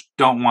they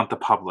don't want the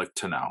public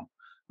to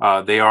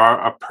know. They are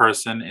a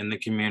person in the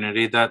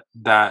community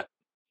that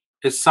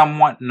is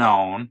somewhat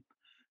known,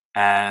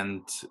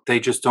 and they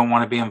just don't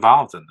want to be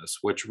involved in this,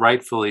 which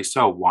rightfully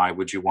so. Why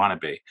would you want to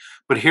be?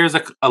 But here's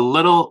a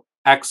little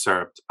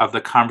excerpt of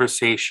the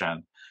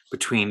conversation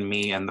between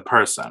me and the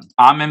person.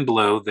 I'm in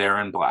blue,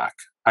 they're in black.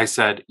 I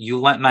said, you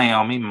lent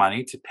Naomi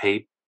money to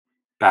pay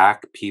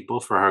back people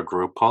for her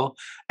group poll,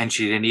 and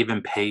she didn't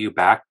even pay you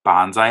back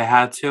bonds I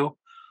had to?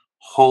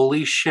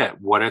 Holy shit,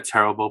 what a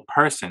terrible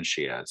person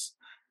she is.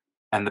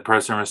 And the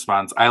person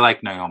responds, I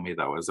like Naomi,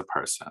 though, as a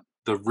person.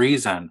 The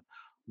reason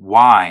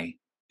why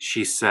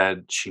she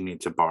said she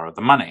needs to borrow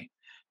the money.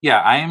 Yeah,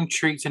 I am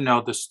intrigued to know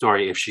the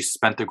story if she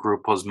spent the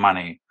group poll's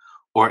money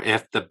or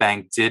if the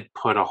bank did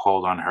put a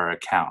hold on her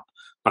account.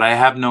 But I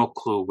have no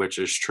clue which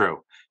is true.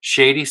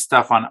 Shady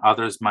stuff on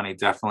others' money,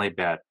 definitely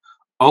bad.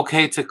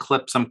 Okay to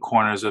clip some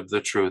corners of the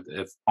truth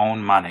if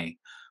own money,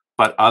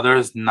 but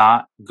others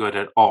not good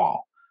at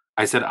all.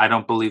 I said, I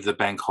don't believe the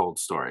bank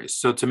holds stories.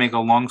 So to make a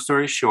long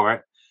story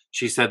short,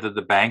 she said that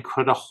the bank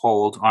put a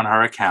hold on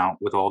her account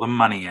with all the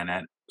money in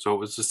it. So it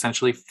was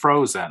essentially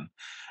frozen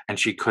and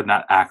she could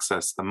not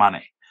access the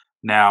money.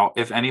 Now,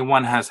 if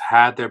anyone has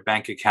had their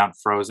bank account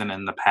frozen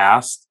in the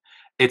past,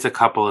 it's a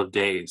couple of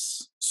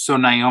days. So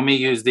Naomi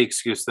used the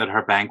excuse that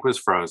her bank was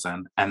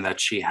frozen and that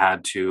she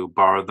had to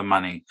borrow the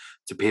money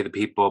to pay the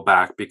people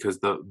back because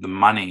the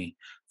money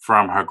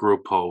from her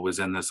group pool was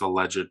in this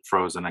alleged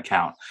frozen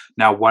account.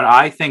 Now, what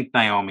I think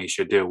Naomi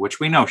should do, which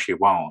we know she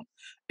won't,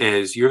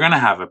 is you're going to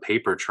have a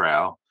paper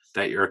trail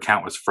that your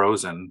account was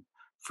frozen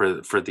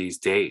for these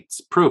dates.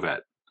 Prove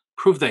it.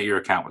 Prove that your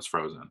account was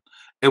frozen.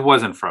 It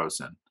wasn't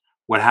frozen.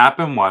 What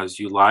happened was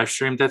you live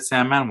streamed at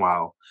San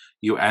Manuel.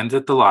 You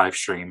ended the live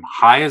stream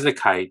high as a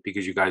kite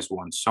because you guys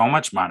won so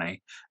much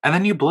money, and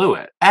then you blew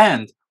it.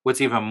 And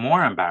what's even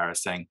more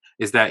embarrassing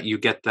is that you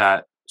get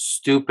that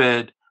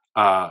stupid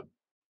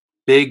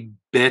big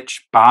bitch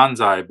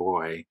bonsai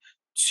boy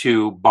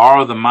to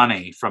borrow the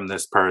money from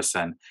this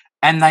person,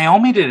 and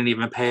Naomi didn't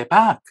even pay it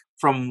back.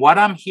 From what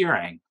I'm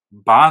hearing,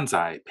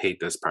 Bonsai paid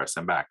this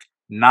person back,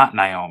 not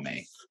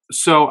Naomi.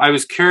 So I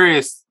was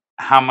curious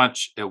how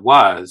much it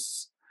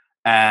was,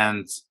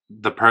 and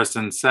the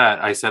person said,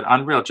 I said,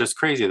 unreal, just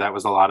crazy. That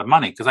was a lot of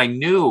money. Because I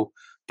knew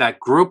that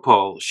group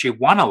poll, she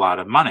won a lot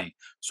of money.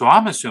 So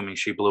I'm assuming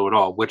she blew it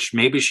all, which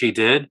maybe she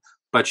did,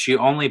 but she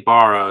only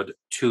borrowed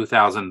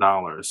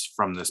 $2,000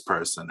 from this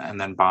person,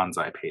 and then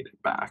Bonsai paid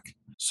it back.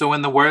 So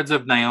in the words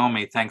of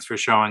Naomi, thanks for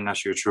showing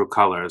us your true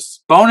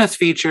colors. Bonus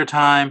feature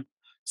time.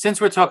 Since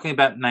we're talking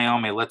about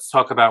Naomi, let's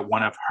talk about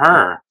one of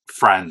her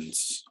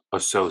friends,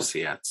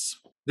 associates.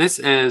 This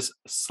is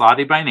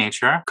Slotty by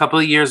Nature. A couple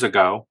of years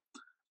ago,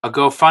 a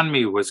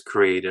GoFundMe was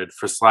created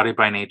for Slotty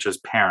by Nature's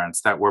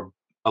parents that were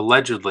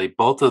allegedly,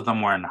 both of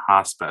them were in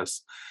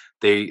hospice.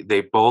 They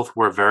both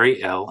were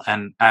very ill.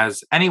 And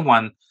as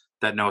anyone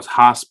that knows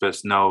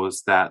hospice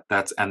knows, that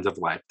that's end of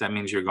life. That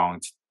means you're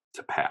going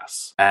to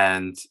pass.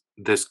 And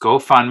this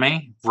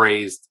GoFundMe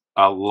raised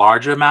a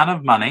large amount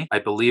of money. I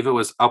believe it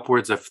was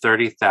upwards of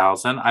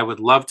 $30,000. I would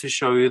love to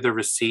show you the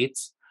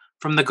receipts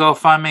from the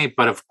GoFundMe,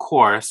 but of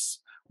course,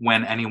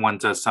 when anyone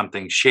does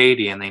something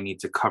shady and they need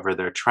to cover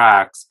their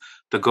tracks,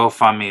 the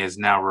GoFundMe is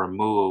now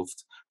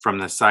removed from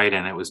the site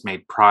and it was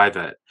made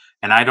private.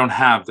 And I don't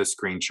have the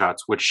screenshots,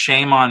 which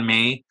shame on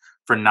me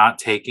for not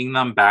taking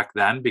them back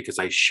then because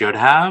I should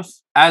have.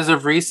 As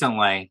of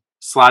recently,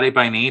 Slotty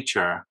by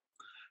Nature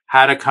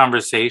had a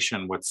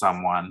conversation with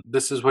someone.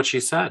 This is what she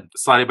said.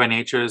 Slotty by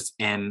Nature is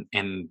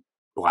in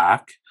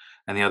black,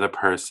 and the other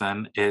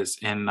person is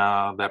in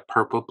that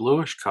purple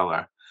bluish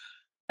color.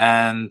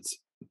 And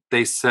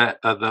they said,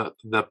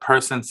 the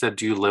person said,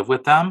 do you live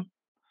with them?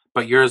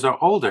 But yours are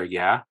older,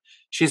 yeah?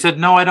 She said,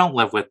 no, I don't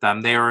live with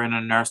them. They are in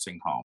a nursing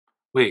home.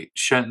 Wait,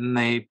 shouldn't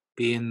they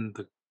be in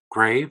the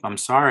grave? I'm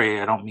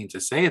sorry, I don't mean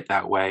to say it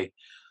that way,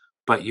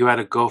 but you had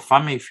a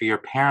GoFundMe for your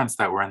parents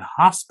that were in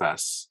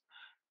hospice.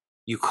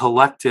 You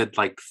collected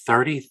like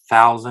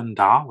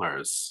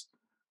 $30,000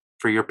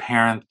 for your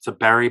parents to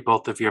bury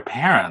both of your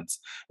parents.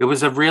 It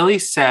was a really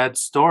sad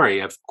story.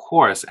 Of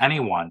course,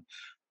 anyone,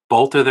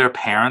 both of their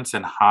parents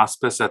in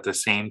hospice at the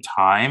same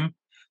time,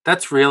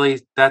 that's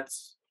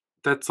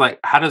like,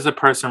 how does a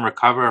person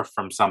recover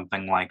from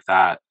something like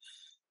that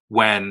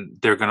when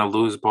they're going to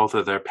lose both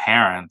of their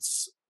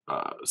parents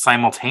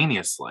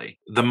simultaneously?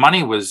 The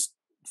money was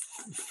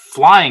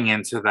flying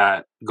into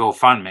that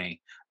GoFundMe.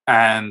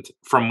 And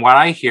from what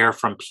I hear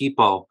from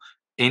people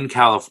in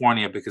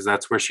California, because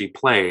that's where she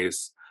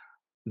plays,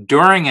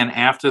 during and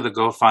after the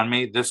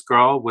GoFundMe, this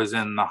girl was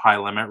in the high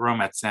limit room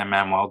at San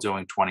Manuel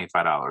doing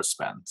 $25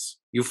 spends.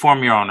 You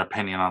form your own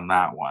opinion on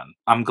that one.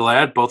 I'm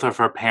glad both of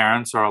her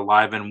parents are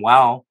alive and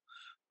well,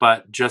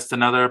 but just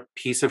another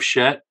piece of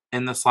shit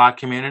in the slot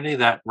community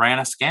that ran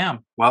a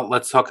scam. Well,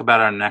 let's talk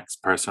about our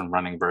next person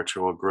running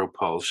virtual group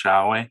polls,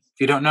 shall we? If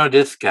you don't know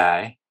this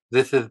guy,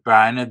 this is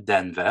Brian of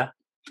Denver.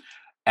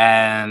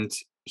 And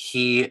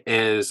he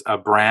is a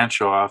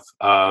branch off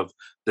of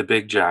the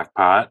Big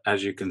Jackpot,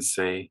 as you can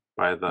see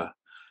by the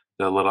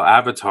little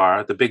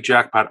avatar. The Big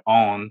Jackpot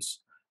owns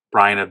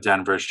Brian of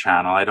Denver's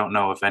channel. I don't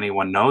know if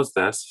anyone knows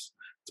this.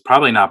 It's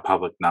probably not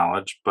public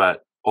knowledge,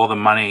 but all the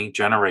money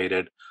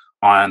generated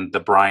on the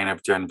Brian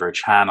of Denver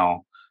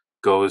channel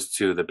goes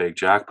to the Big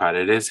Jackpot.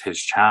 It is his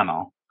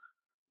channel.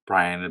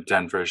 Brian of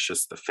Denver is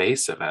just the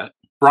face of it.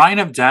 Brian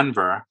of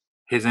Denver,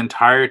 his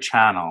entire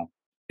channel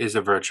is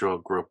a virtual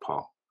group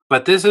poll.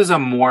 But this is a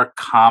more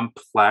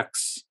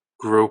complex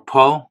group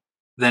poll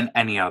than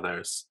any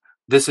others.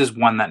 This is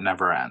one that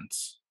never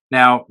ends.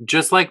 Now,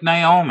 just like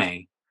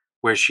Naomi,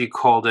 where she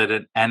called it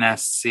an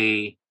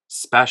NSC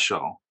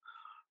special,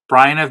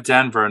 Brian of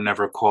Denver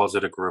never calls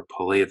it a group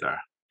poll either.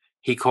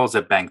 He calls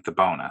it Bank the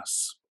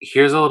Bonus.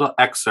 Here's a little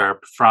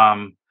excerpt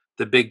from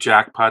the Big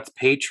Jackpot's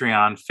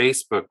Patreon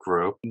Facebook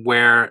group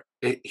where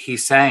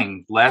he's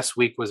saying last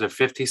week was a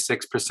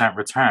 56%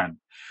 return.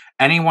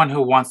 Anyone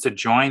who wants to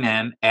join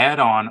in, add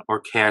on, or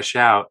cash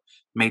out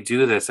may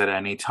do this at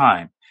any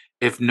time.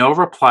 If no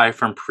reply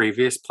from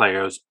previous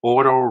players,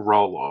 auto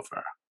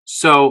rollover.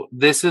 So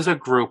this is a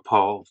group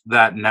poll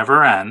that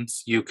never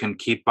ends. You can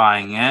keep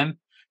buying in.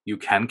 You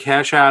can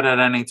cash out at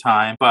any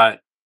time. But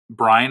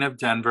Brian of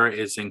Denver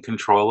is in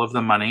control of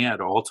the money at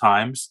all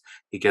times.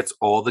 He gets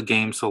all the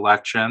game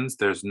selections.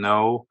 There's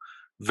no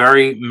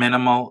very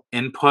minimal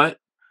input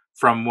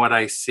from what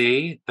I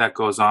see that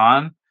goes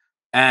on.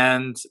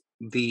 And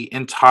the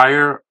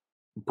entire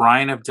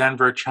Brian of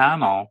Denver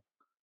channel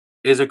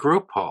is a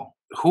group pull.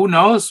 Who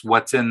knows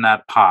what's in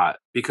that pot?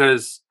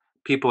 Because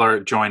people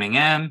are joining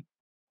in,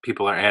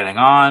 people are adding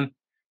on,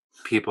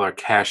 people are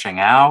cashing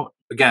out.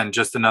 Again,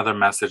 just another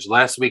message.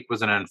 Last week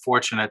was an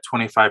unfortunate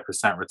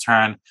 25%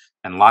 return,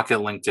 and Locket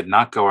Link did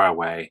not go our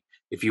way.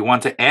 If you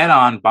want to add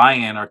on, buy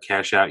in, or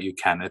cash out, you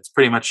can. It's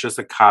pretty much just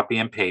a copy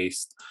and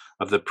paste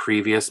of the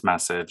previous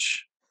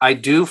message. I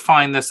do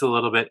find this a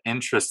little bit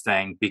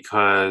interesting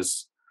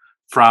because,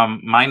 from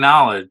my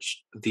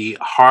knowledge, the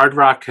Hard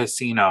Rock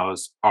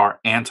casinos are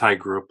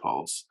anti-group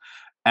pulls.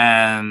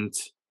 And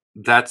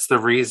that's the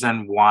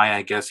reason why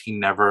I guess he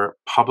never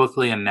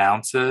publicly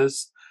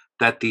announces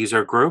that these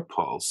are group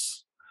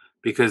pulls,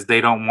 because they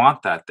don't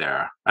want that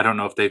there. I don't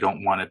know if they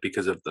don't want it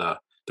because of the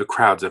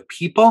crowds of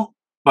people,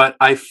 but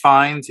I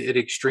find it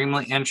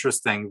extremely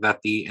interesting that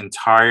the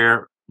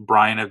entire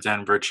Brian of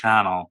Denver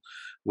channel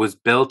was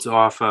built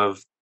off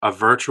of a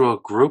virtual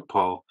group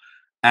pull.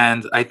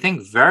 And I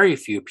think very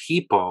few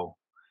people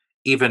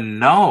even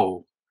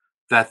know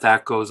that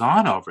that goes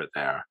on over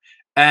there.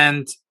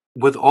 And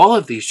with all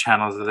of these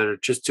channels that are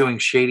just doing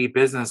shady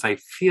business, I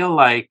feel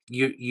like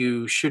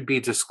you should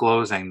be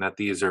disclosing that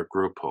these are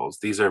group pulls.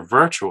 These are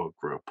virtual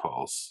group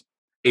pulls.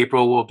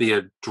 April will be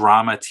a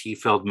drama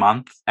tea-filled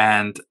month,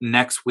 and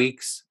next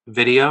week's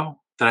video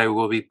that I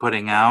will be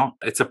putting out,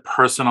 it's a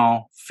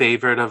personal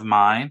favorite of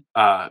mine.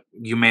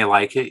 You may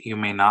like it, you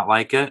may not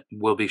like it.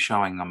 We'll be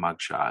showing a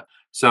mugshot.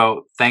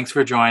 So thanks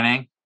for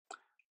joining.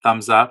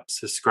 Thumbs up,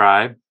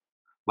 subscribe,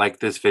 like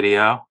this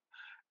video.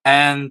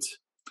 And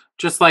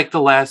just like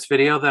the last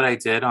video that I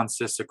did on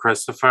Sister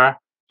Christopher,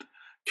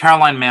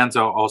 Caroline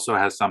Manzo also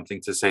has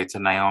something to say to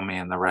Naomi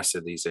and the rest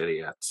of these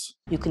idiots.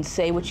 You can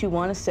say what you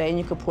want to say, and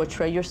you can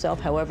portray yourself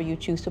however you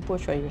choose to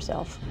portray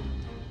yourself.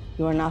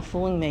 You are not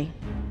fooling me,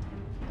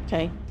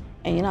 okay?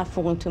 And you're not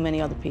fooling too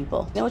many other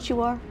people. You know what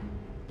you are?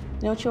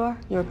 You know what you are?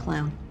 You're a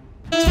clown.